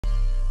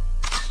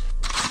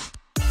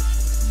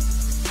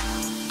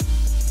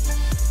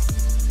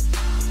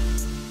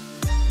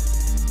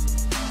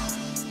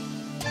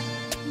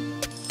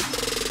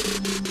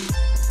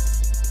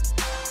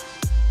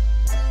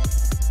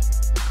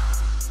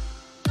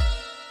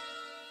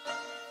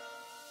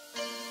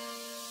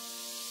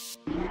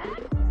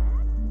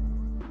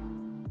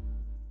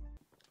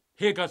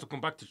Hey guys, welcome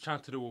back to the channel.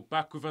 Today we're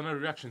back with another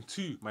reaction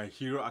to My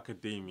Hero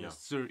Academia. Yes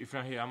sir, if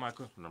you're not here, I'm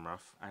Michael. And I'm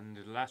Raph. And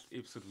in the last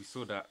episode we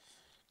saw that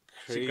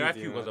Crazy,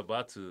 Shigaraki was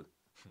about to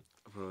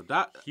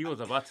he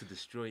was about to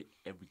destroy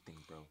everything,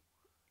 bro.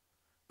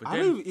 But I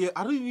don't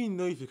even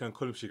know if you can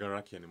call him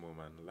Shigaraki anymore,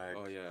 man. Like,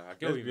 oh yeah, I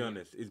get let's be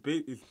honest. It's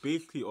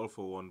basically all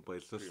for one, but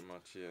it's just pretty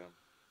much, yeah.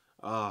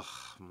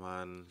 Ah,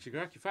 man.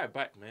 Shigaraki, fight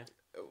back, man.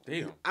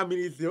 Damn. I mean,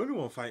 he's the only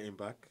one fighting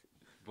back.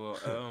 But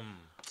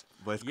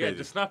but it's yeah, crazy.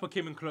 the sniper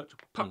came in clutch.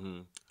 Pop.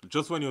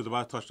 Just when he was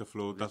about to touch the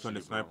floor, that's when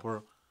the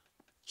sniper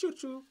choo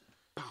choo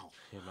pow.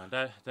 Yeah, man,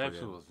 that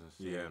episode was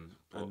insane.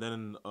 Yeah. And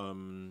then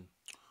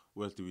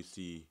what else do we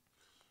see?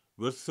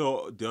 We also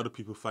saw the other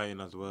people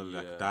fighting as well,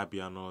 like Darby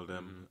and all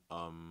them.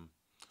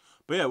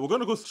 But yeah, we're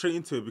gonna go straight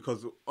into it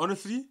because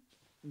honestly,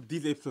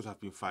 these episodes have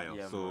been fire.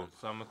 Yeah, so man.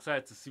 So I'm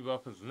excited to see what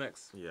happens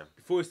next. Yeah.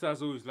 Before we start,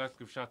 as always, like to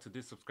give a shout out to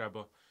this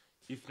subscriber.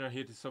 If you're not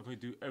here, this is something we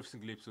do every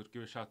single episode.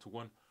 Give a shout out to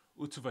one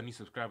or two of our new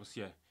subscribers.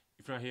 Yeah.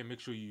 If you're not here, make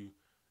sure you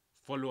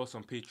follow us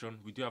on Patreon.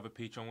 We do have a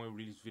Patreon where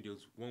we release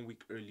videos 1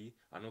 week early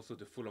and also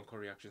the full encore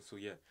reaction. So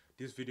yeah,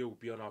 this video will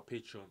be on our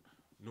Patreon.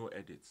 No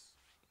edits.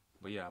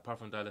 But yeah, apart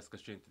from that, let's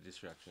get straight into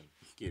this reaction.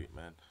 Let's get it,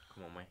 man.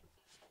 Come on, man.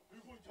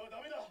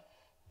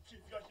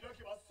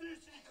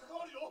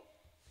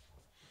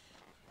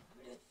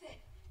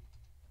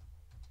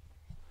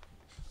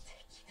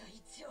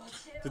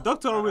 The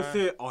doctor always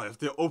say,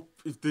 "Oh,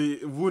 if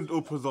the wound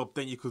opens up,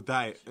 then you could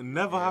die." It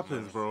never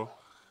happens, bro.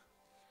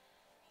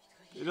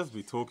 You just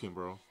be talking,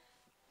 bro.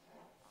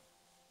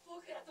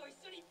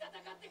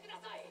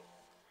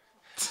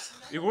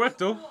 It worked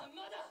though.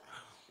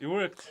 It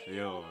worked.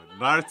 Yo,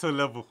 Naruto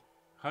level.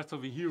 Heart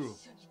of a hero.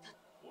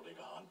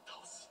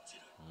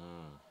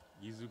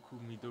 Izuku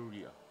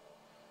Midoriya.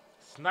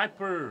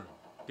 Sniper.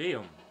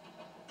 Damn.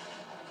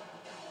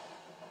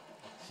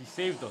 She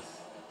saved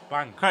us.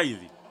 Bang.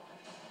 Crazy.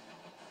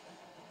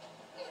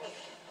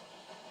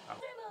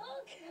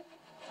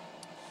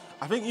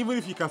 I think even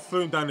if you can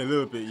slow him down a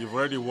little bit, you've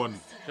already won.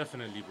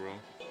 Definitely, bro.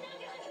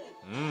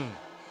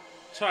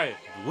 Try it.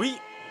 Wait.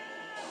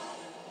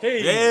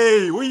 Hey.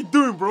 Hey, what you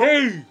doing, bro?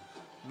 Hey.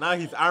 Now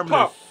he's armless.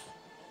 Pop.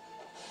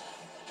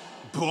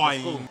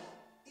 Boy.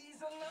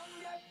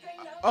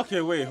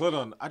 Okay, wait, hold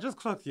on. I just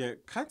clocked here.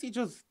 Can't he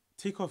just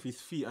take off his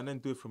feet and then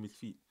do it from his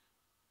feet?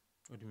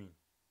 What do you mean?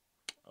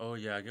 Oh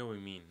yeah, I get what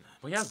you mean.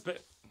 But he has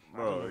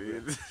bro.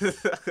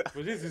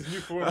 But this is new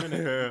for a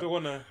minute. You don't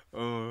wanna.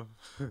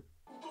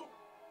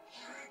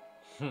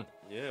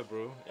 Yeah,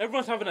 bro.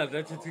 Everyone's having an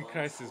identity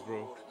crisis,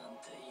 bro.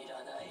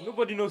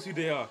 Nobody knows who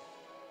they are.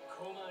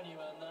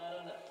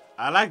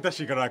 I like that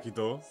Shigaraki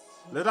though.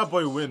 Let that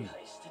boy win.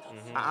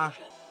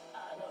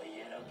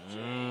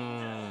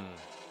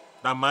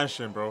 That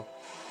mansion, bro.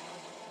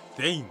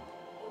 Dang.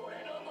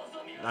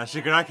 And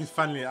Shigaraki's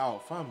finally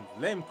out. Fam,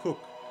 let him cook.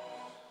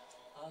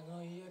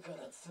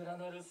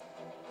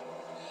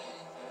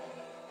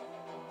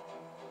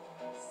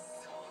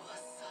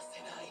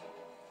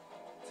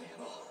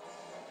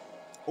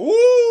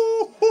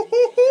 Ooh!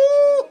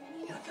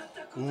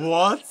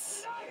 What?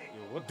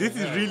 This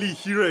is really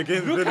hero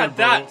against villain, Look at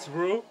bro. that,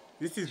 bro.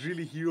 This is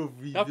really hero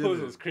v That villain.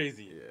 pose was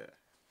crazy. Yeah.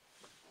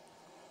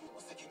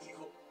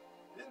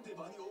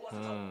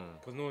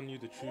 Because no one knew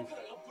the truth.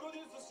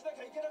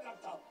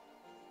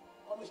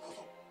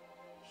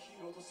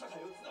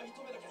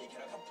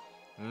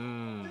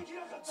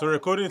 So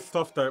recording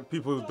stuff that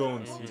people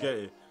don't, you get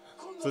it?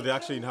 So they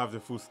actually have the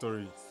full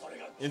story.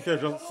 Instead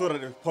of just, so that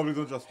they probably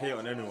don't just hate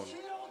on anyone.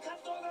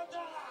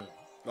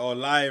 Oh,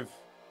 live.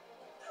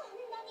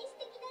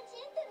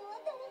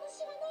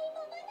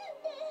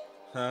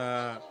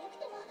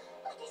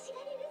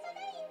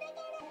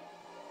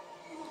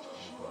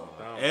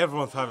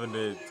 Everyone's having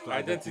the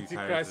identity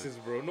crisis,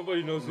 bro.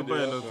 Nobody knows who they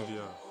are.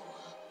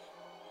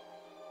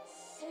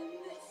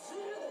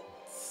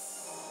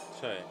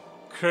 Try.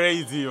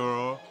 Crazy,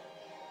 bro.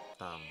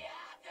 Damn.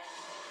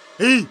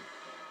 Hey!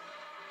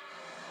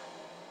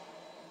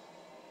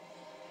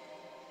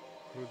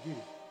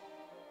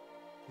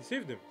 He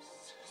saved him.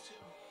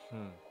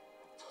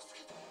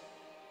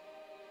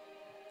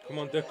 Come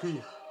on,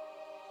 Deku.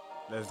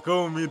 Let's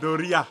go,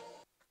 Midoriya.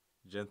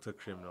 Gentle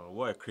criminal.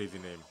 What a crazy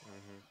name.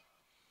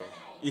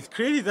 It's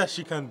crazy that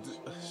she can.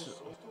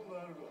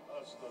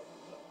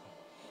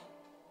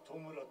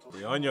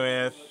 Be on your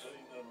ass.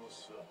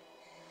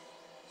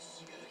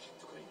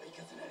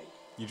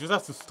 You just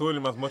have to stall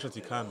him as much as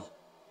you can.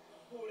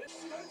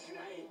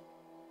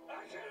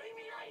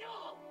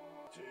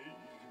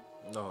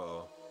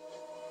 No.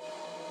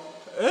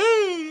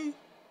 Hey!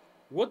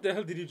 What the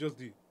hell did he just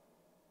do?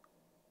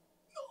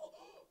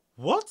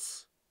 What?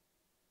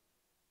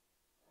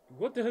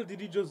 What the hell did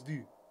he just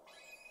do?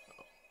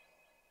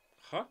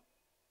 Huh?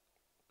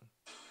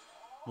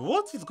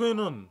 What is going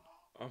on?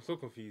 I'm so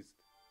confused.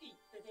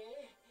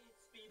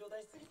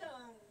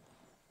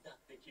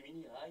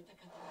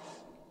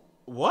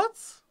 What?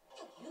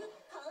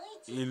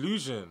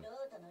 Illusion.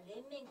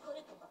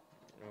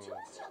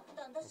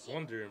 I was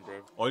wondering,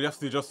 bro. All you have to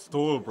do is just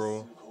stall,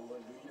 bro.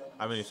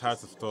 I mean, it's hard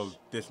to stall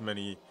this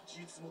many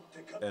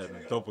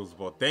doubles,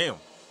 but damn.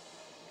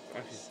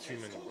 Actually, it's too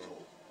many, bro.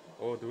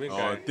 Oh, the wing Oh,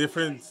 guy.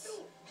 different.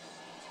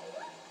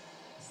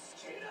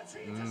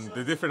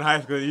 The different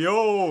high school.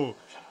 Yo!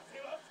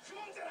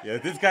 Yeah,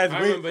 this guy's I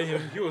remember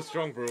him. He was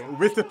strong, bro.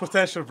 with the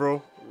potential,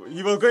 bro.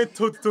 He was going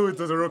toe-to-toe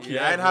into the rookie.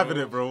 Yeah, I ain't bro. having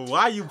it, bro.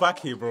 Why are you back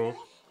here, bro?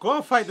 Go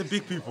and fight the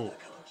big people.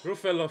 Bro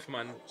fell off,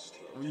 man.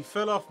 You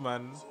fell off,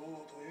 man.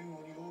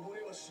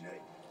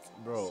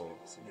 Bro,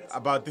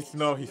 about this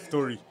now his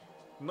story.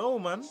 No,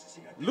 man.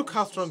 Look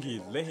how strong he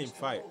is. Let him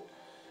fight.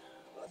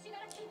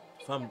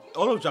 Fam,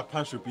 all of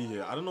Japan should be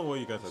here. I don't know what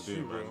you guys are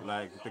doing, man.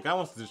 Like, the guy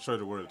wants to destroy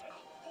the world.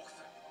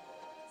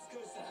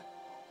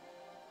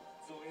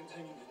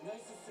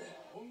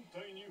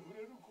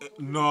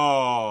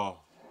 No.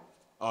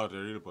 Oh, the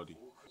real body.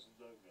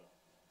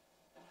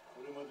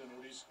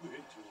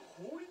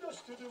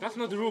 That's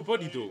not the real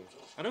body, though.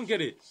 I don't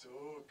get it.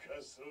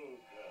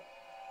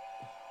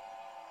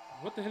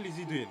 What the hell is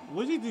he doing?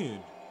 What is he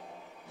doing?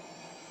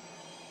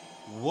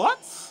 What?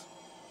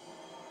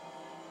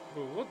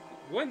 Bro,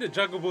 what in the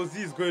Dragon Ball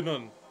Z is going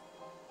on?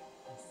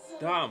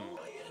 Damn.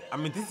 I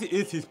mean, this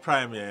is his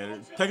prime, yeah.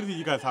 Technically,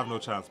 you guys have no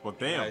chance, but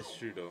damn. Yeah, it's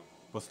true, though.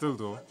 But still,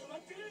 though.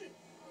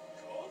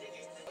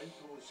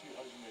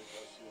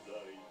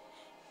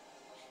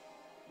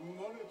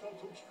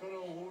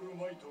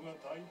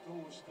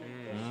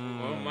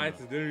 All Might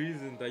is the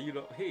reason that you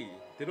don't. Hey,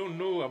 they don't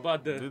know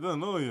about They don't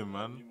know him,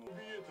 man.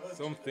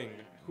 something.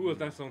 Who was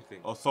that something?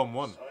 Or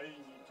someone.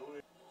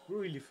 Who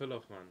really fell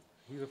off, man?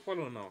 He's a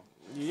follower now.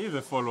 He is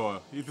a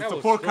follower. He's a That was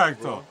support strong,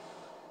 character. bro.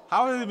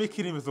 How are they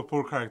making him a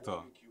support character?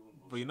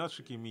 But you're not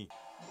tricking me.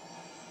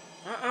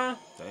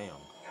 Damn.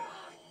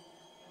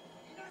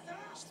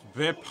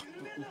 Bare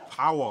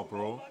power,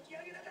 bro.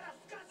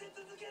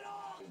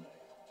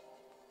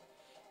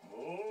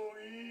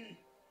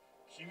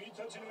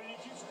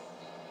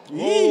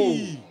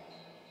 Eee.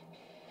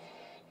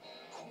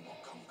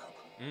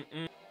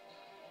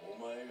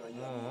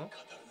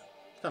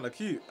 Kinda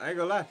cute, I ain't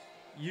gonna lie.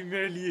 You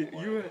merely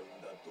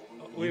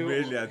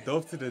You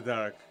adopted the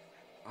dark.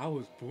 I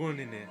was born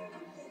in it,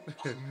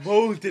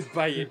 molded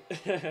by it.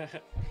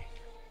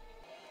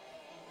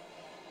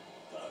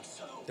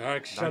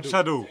 Dark Shadow. Dark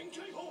Shadow.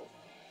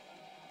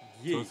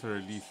 Yeah. Close for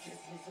release.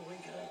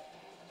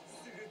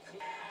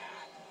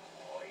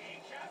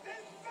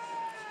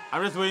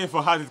 I'm just waiting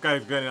for how this guy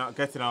is getting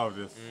out of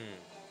this.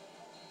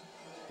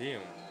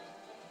 Damn.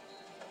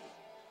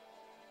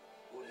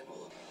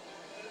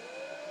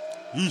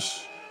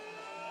 Yeesh.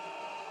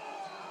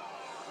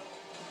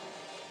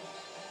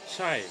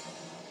 Chai.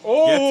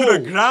 Get to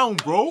the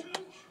ground, bro.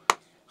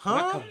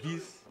 Huh?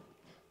 Maccabees.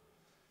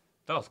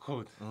 That was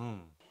cold.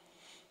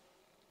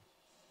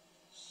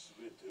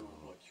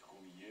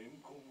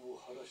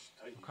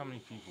 Look how many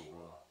people,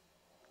 bro.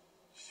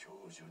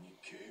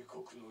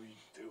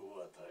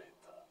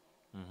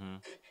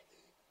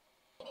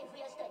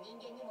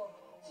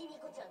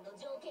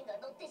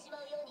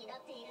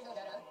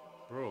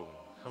 Bro,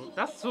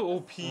 that's so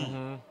OP.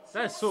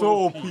 That's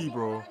so OP,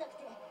 bro.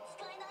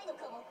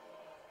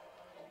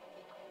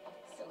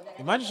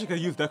 Imagine she could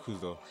use Deku's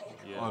though.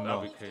 Yeah, Oh, that'd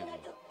no. be crazy.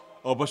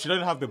 Oh, but she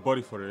doesn't have the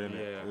body for it, innit?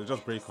 Yeah. It'll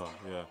just break her,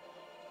 yeah.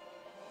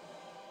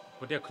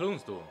 But they're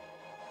clones, though.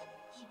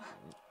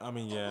 I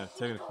mean, yeah,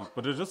 technically.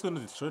 But they're just going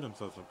to destroy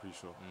themselves, I'm pretty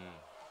sure.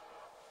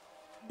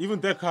 Even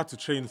Deku had to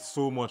train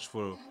so much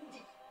for...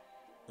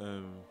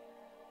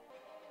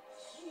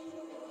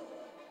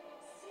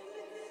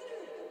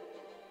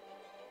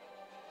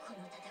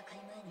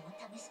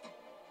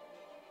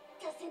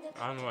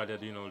 I don't know why they're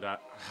doing all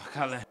that. I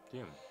can't let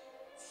him.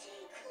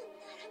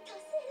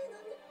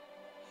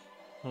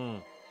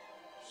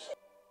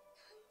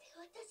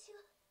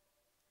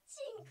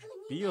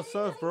 Be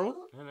yourself, bro.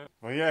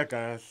 Well, yeah,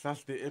 guys,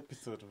 that's the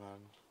episode, man.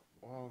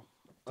 Wow.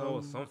 That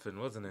was something,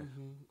 wasn't it?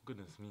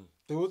 Goodness me.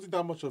 There wasn't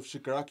that much of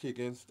Shigaraki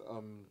against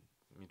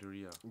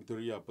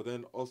Midoriya. but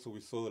then also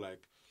we saw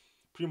like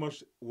pretty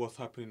much what's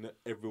happening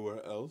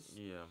everywhere else.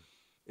 Yeah.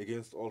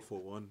 Against All For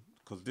One,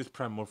 because this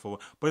Prime All For One,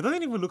 but it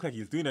doesn't even look like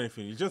he's doing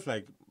anything. He's just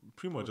like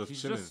pretty much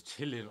He's chilling. just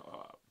chilling,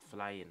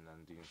 flying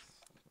and doing.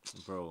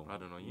 Bro, I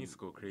don't know. He needs to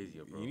go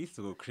crazier, bro. He needs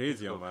to go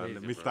crazier,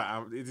 man. crazy,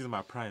 Mr. This is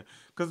my prime.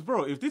 Because,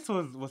 bro, if this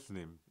was what's his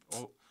name?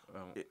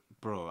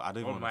 Bro, I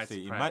don't even want to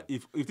say.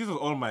 If this was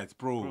All Might,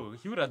 bro,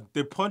 he would have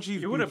the punches.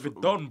 He would have been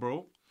done,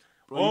 bro.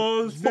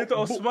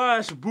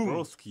 Smash, boom.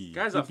 Broski.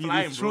 Guys are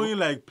flying, bro. Throwing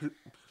like.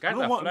 Guys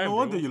are flying, no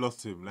wonder bro. you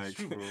lost him. Like, It's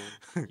true,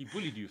 bro. He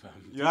bullied you, fam.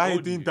 Yeah,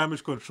 he's doing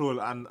damage control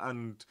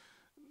and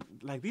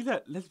like these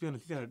are. Let's be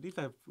honest, these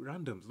are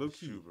randoms, low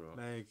key, true, bro.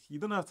 Like you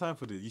don't have time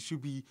for this. You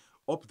should be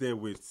up there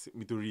with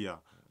Midoriya.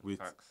 With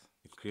Facts.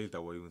 It's crazy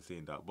that we're even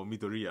saying that, but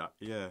Midoriya,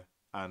 yeah,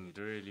 and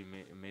He really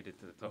made it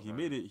to the top. he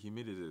made it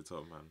to the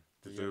top, man.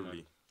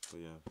 Deservedly. But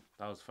yeah,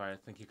 that was fire.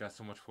 Thank you guys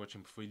so much for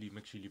watching. Before you leave,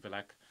 make sure you leave a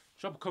like.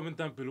 Drop a comment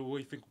down below what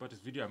you think about this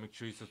video and make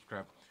sure you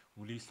subscribe.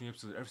 We'll release new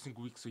episodes every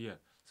single week. So yeah,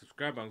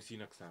 subscribe and we'll see you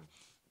next time.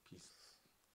 Peace.